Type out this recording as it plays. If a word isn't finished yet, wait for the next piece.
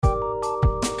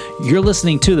You're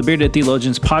listening to the Bearded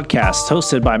Theologians podcast,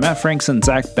 hosted by Matt Franks and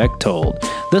Zach Bechtold.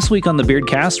 This week on the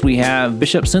Beardcast, we have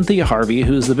Bishop Cynthia Harvey,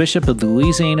 who is the Bishop of the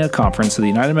Louisiana Conference of the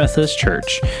United Methodist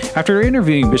Church. After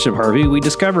interviewing Bishop Harvey, we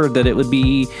discovered that it would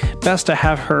be best to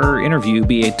have her interview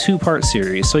be a two-part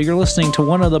series, so you're listening to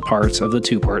one of the parts of the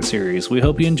two-part series. We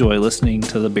hope you enjoy listening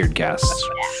to the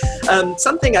Beardcast.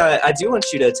 Something I do want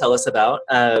you to tell us about,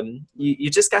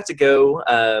 you just got to go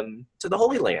to the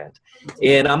Holy Land,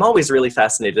 and I'm always really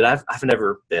fascinated. I've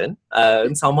never been,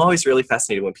 and so I'm always really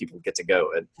fascinated when people get to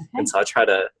go, and so I try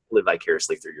to live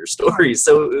vicariously through your stories.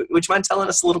 So would you mind telling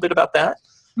us a little bit about that?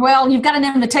 Well, you've got an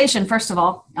invitation, first of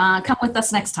all. Come with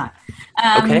us next time.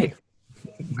 Okay.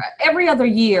 Every other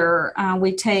year,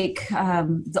 we take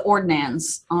the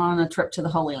ordinands on a trip to the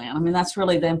Holy Land. I mean, that's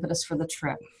really the impetus for the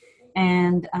trip.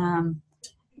 And,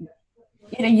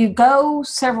 you go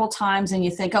several times and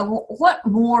you think, oh, what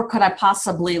more could I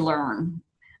possibly learn?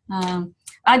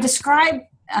 I described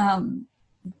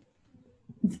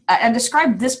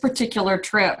this particular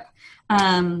trip.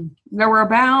 There were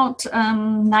about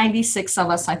 96 of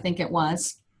us, I think it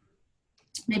was.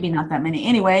 Maybe not that many.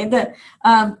 Anyway, the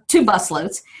 2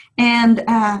 busloads. And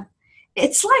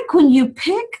it's like when you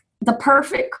pick the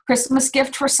perfect Christmas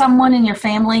gift for someone in your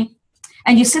family,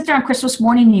 and you sit there on Christmas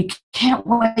morning and you can't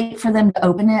wait for them to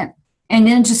open it, and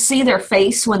then just see their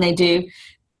face when they do.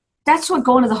 That's what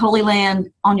going to the Holy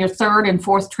Land on your 3rd and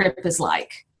 4th trip is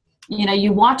like.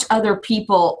 You watch other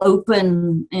people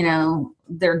open,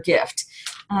 their gift.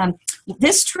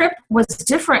 This trip was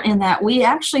different in that we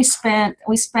actually spent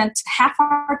half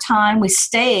our time, we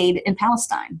stayed in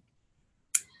Palestine.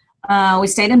 We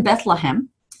stayed in Bethlehem.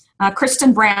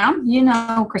 Kristen Brown,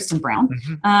 Kristen Brown,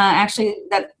 actually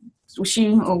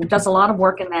she does a lot of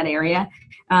work in that area.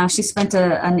 She spent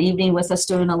an evening with us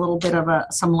doing a little bit of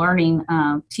some learning,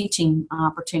 teaching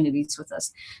opportunities with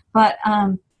us. But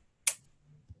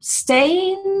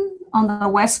staying on the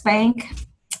West Bank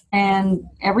and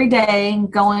every day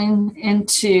going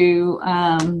into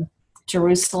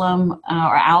Jerusalem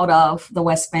or out of the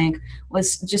West Bank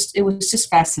was just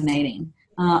fascinating.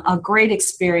 A great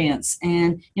experience.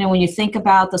 And, when you think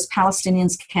about those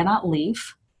Palestinians cannot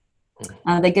leave.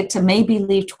 They get to maybe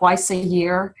leave twice a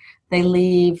year. They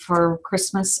leave for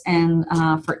Christmas and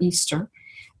for Easter.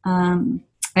 And,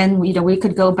 we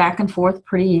could go back and forth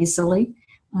pretty easily.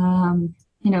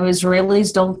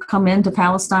 Israelis don't come into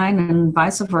Palestine and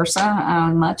vice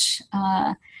versa much.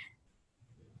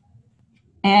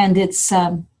 And it's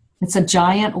a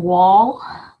giant wall.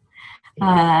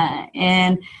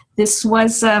 And this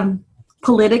was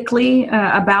politically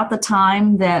about the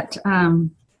time that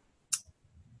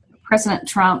President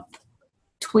Trump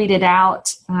tweeted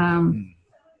out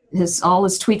all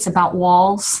his tweets about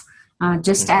walls.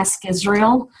 Just ask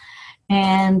Israel.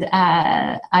 And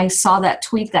I saw that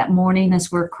tweet that morning as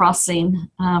we're crossing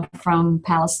from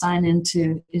Palestine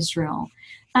into Israel.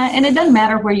 And it doesn't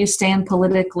matter where you stand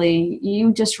politically.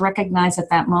 You just recognize at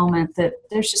that moment that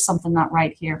there's just something not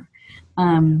right here.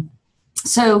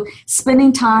 So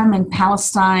spending time in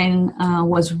Palestine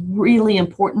was really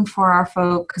important for our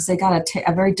folk because they got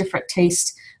a very different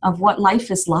taste of what life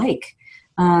is like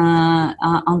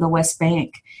on the West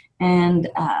Bank. And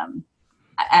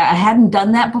I hadn't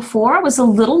done that before. I was a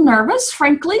little nervous,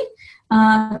 frankly,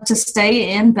 to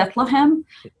stay in Bethlehem,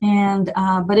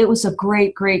 but it was a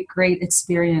great, great, great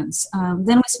experience.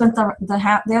 Then we spent the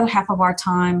other half of our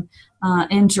time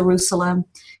in Jerusalem.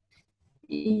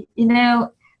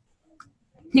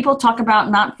 People talk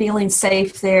about not feeling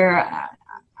safe there.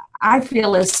 I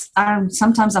feel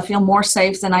sometimes I feel more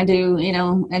safe than I do, in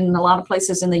a lot of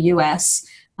places in the U.S.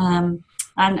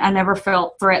 I never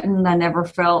felt threatened. I never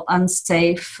felt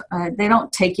unsafe. They don't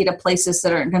take you to places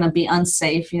that are going to be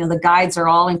unsafe. The guides are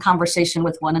all in conversation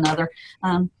with one another.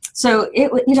 So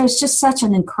it's just such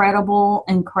an incredible,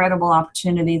 incredible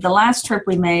opportunity. The last trip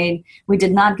we made, we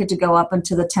did not get to go up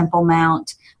into the Temple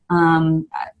Mount. And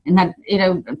that,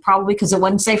 probably because it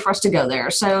wasn't safe for us to go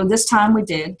there. So this time we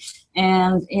did.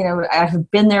 And, I have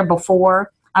been there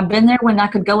before. I've been there when I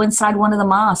could go inside one of the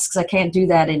mosques. I can't do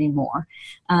that anymore.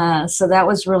 So that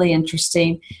was really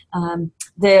interesting.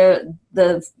 They're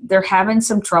having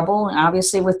some trouble,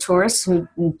 obviously, with tourists who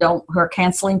are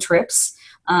canceling trips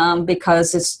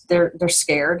because they're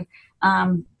scared.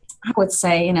 I would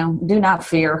say, do not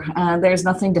fear. There's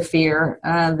nothing to fear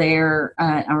there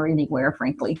or anywhere,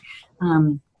 frankly.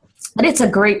 But it's a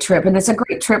great trip, and it's a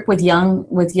great trip with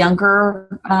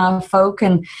younger folk,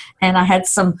 and I had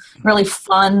some really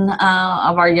fun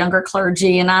of our younger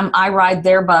clergy, and I ride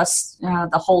their bus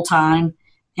the whole time,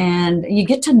 and you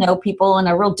get to know people in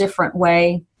a real different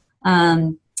way.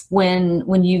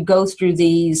 when you go through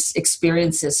these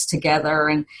experiences together,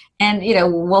 and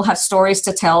we'll have stories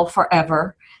to tell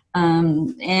forever.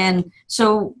 And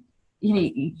so,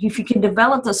 if you can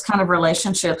develop those kind of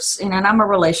relationships, and I'm a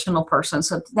relational person,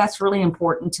 so that's really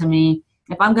important to me.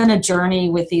 If I'm going to journey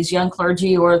with these young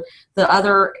clergy or the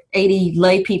other 80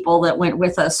 lay people that went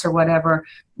with us or whatever,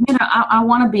 I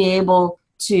want to be able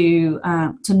to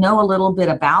know a little bit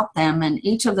about them. And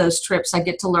each of those trips, I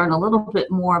get to learn a little bit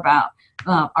more about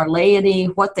our laity,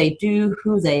 what they do,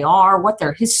 who they are, what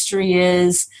their history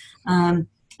is, and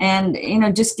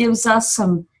just gives us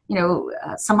some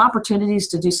opportunities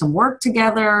to do some work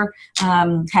together,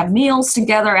 have meals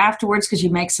together afterwards because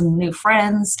you make some new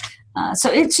friends. So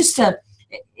it's just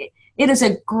it is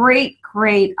a great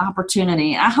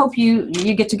opportunity. I hope you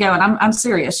get to go, and I'm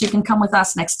serious. You can come with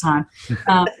us next time.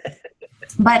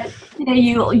 But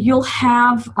you'll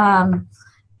have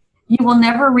you will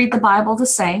never read the Bible the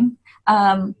same.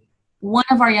 One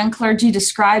of our young clergy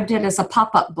described it as a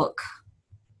pop-up book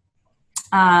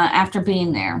after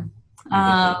being there.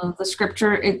 The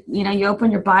scripture, you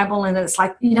open your Bible and it's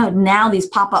like, now these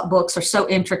pop-up books are so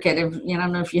intricate. I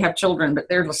don't know if you have children, but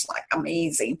they're just like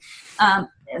amazing.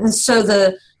 And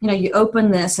so you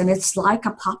open this and it's like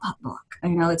a pop-up book.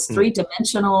 It's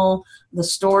three-dimensional. The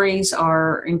stories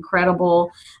are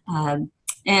incredible.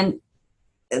 And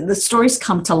the stories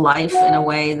come to life in a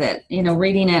way that,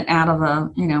 reading it out of a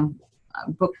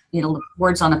book,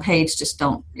 words on a page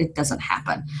it doesn't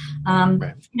happen.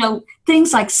 Right.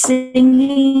 Things like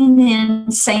singing in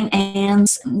St.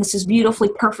 Anne's, this is beautifully,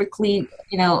 perfectly,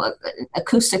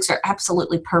 acoustics are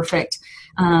absolutely perfect.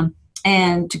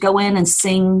 And to go in and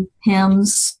sing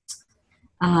hymns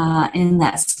in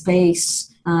that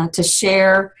space, to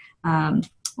share,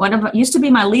 used to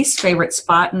be my least favorite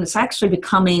spot, and it's actually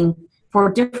becoming, for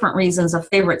different reasons, a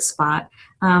favorite spot.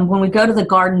 When we go to the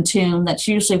garden tomb, that's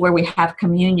usually where we have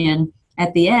communion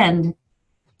at the end.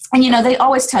 And, they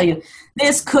always tell you,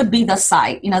 this could be the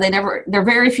site. There are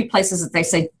very few places that they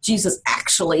say, Jesus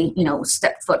actually,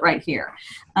 stepped foot right here.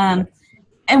 And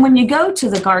when you go to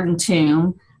the garden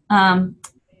tomb, in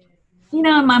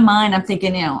my mind, I'm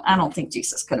thinking, I don't think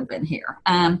Jesus could have been here.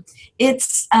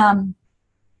 It's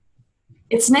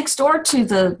next door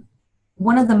to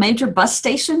one of the major bus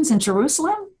stations in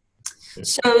Jerusalem.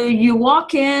 So you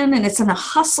walk in and it's in a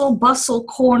hustle bustle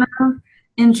corner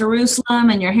in Jerusalem,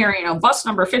 and you're hearing, bus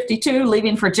number 52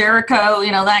 leaving for Jericho,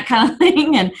 that kind of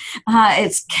thing. And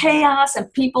it's chaos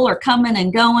and people are coming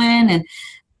and going. And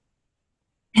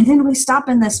then we stop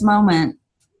in this moment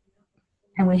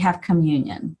and we have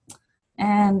communion.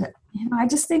 And, I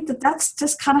just think that's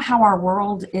just kind of how our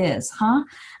world is, huh?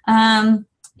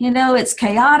 It's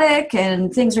chaotic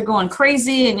and things are going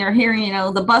crazy and you're hearing,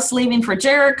 the bus leaving for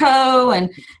Jericho. And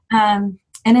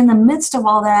in the midst of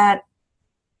all that,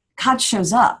 God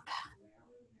shows up.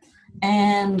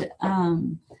 And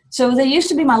so they used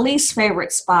to be my least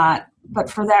favorite spot, but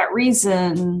for that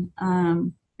reason,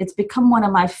 it's become one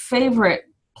of my favorite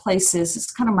places.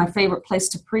 It's kind of my favorite place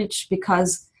to preach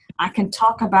because I can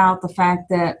talk about the fact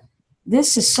that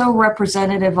this is so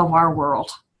representative of our world.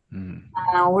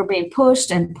 We're being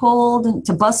pushed and pulled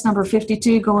to bus number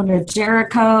 52 going to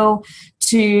Jericho,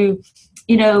 to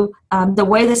the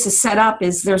way this is set up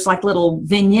is there's like little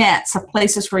vignettes of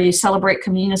places where you celebrate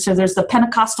communion. So there's the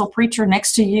Pentecostal preacher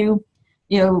next to you,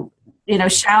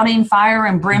 shouting fire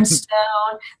and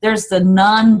brimstone. There's the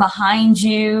nun behind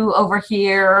you over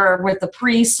here with the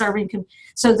priest serving.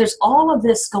 So there's all of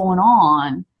this going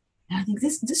on. And I think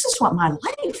this is what my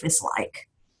life is like.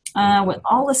 With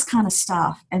all this kind of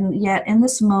stuff. And yet in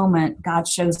this moment, God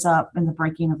shows up in the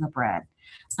breaking of the bread.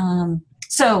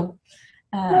 So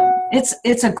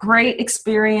it's a great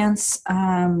experience.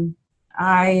 I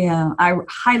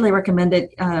highly recommend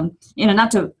it.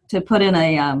 Not to put in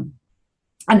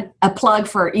a plug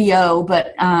for EO,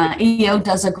 but EO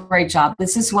does a great job.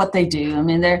 This is what they do. I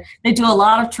mean, they do a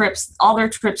lot of trips. All their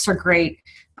trips are great,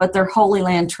 but their Holy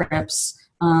Land trips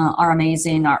are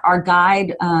amazing. Our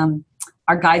guide,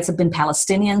 our guides have been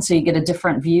Palestinian, so you get a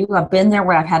different view. I've been there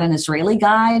where I've had an Israeli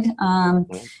guide,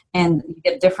 and you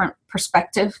get a different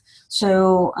perspective.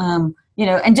 So,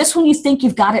 and just when you think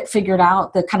you've got it figured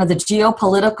out, the kind of the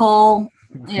geopolitical,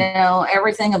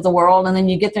 everything of the world, and then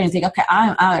you get there and you think, okay,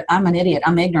 I'm an idiot.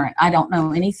 I'm ignorant. I don't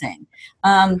know anything,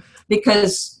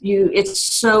 because it's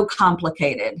so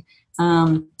complicated.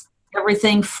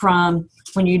 Everything from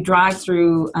when you drive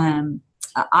through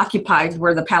occupied,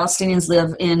 where the Palestinians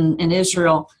live in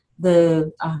Israel,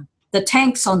 the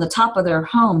tanks on the top of their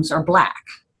homes are black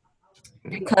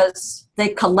because they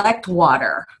collect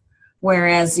water,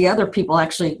 whereas the other people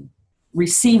actually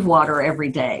receive water every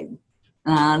day.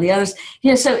 The others,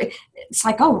 so it's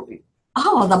like, oh,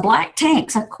 the black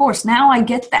tanks, of course, now I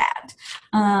get that.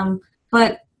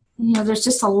 But, there's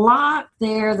just a lot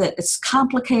there that it's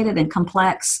complicated and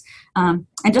complex. And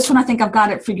just when I think I've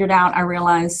got it figured out, I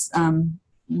realize,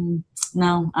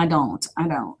 no, I don't.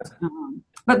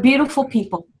 But beautiful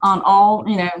people on all,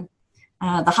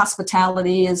 the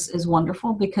hospitality is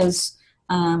wonderful because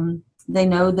they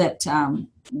know that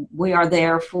we are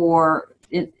there for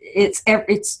it.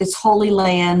 It's holy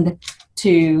land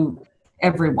to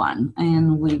everyone,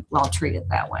 and we all treat it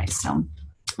that way. So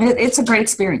it's a great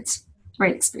experience.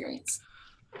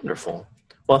 Wonderful.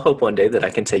 Well, I hope one day that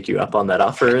I can take you up on that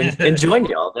offer and join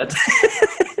y'all. I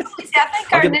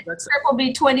think our next trip will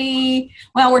be 20.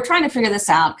 Well, we're trying to figure this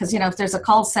out because, if there's a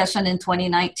call session in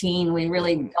 2019, we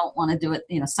really don't want to do it,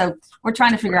 so we're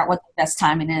trying to figure out what the best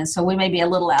timing is. So we may be a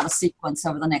little out of sequence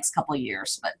over the next couple of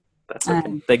years, but that's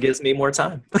okay. That gives me more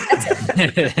time. I'll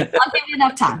give you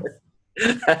enough time.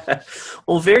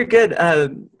 Well, very good.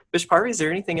 Bishop Harvey, is there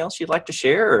anything else you'd like to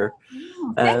share? Or,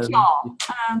 thank y'all.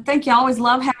 Thank you. I always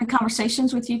love having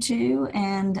conversations with you too.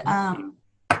 And I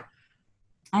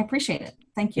appreciate it.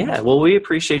 Thank you. Yeah, well, we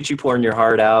appreciate you pouring your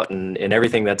heart out and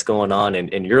everything that's going on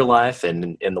in your life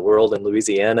and in the world in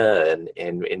Louisiana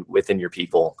and within your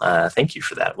people. Thank you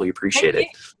for that. We appreciate it.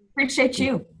 Appreciate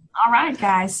you. All right,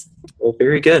 guys. Well,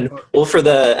 very good. Well, for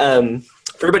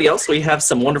everybody else, we have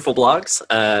some wonderful blogs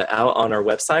out on our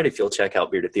website. If you'll check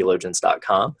out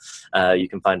beardedtheologians.com, you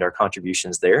can find our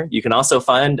contributions there. You can also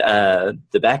find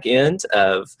the back end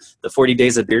of the 40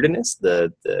 Days of Beardedness,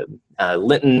 the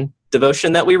Lenten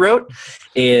devotion that we wrote.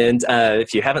 And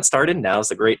if you haven't started, now's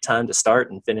a great time to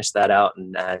start and finish that out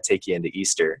and take you into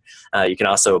Easter. You can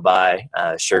also buy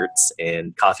shirts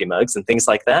and coffee mugs and things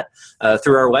like that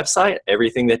through our website.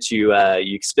 Everything that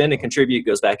you spend and contribute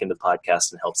goes back into the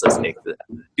podcast and helps us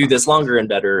do this longer and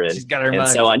better and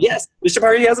so on. Yes, Bishop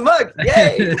Harvey has a mug.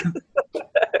 Yay!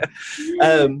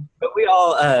 But we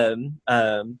all,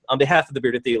 on behalf of the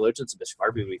Bearded Theologians and Bishop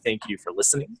Harvey, we thank you for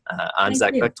listening. I'm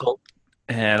Zach Bechtold.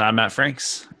 And I'm Matt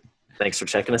Franks. Thanks for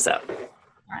checking us out. All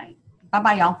right.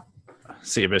 Bye-bye, y'all.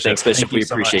 See you, Bishop. Thanks, Bishop. We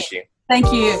appreciate you.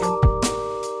 Thank you.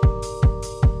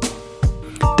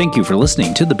 Thank you for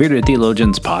listening to the Bearded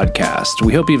Theologians podcast.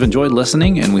 We hope you've enjoyed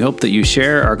listening, and we hope that you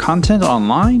share our content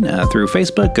online through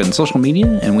Facebook and social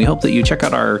media, and we hope that you check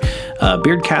out our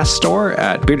Beardcast store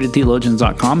at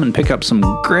beardedtheologians.com and pick up some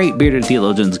great Bearded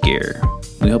Theologians gear.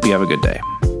 We hope you have a good day.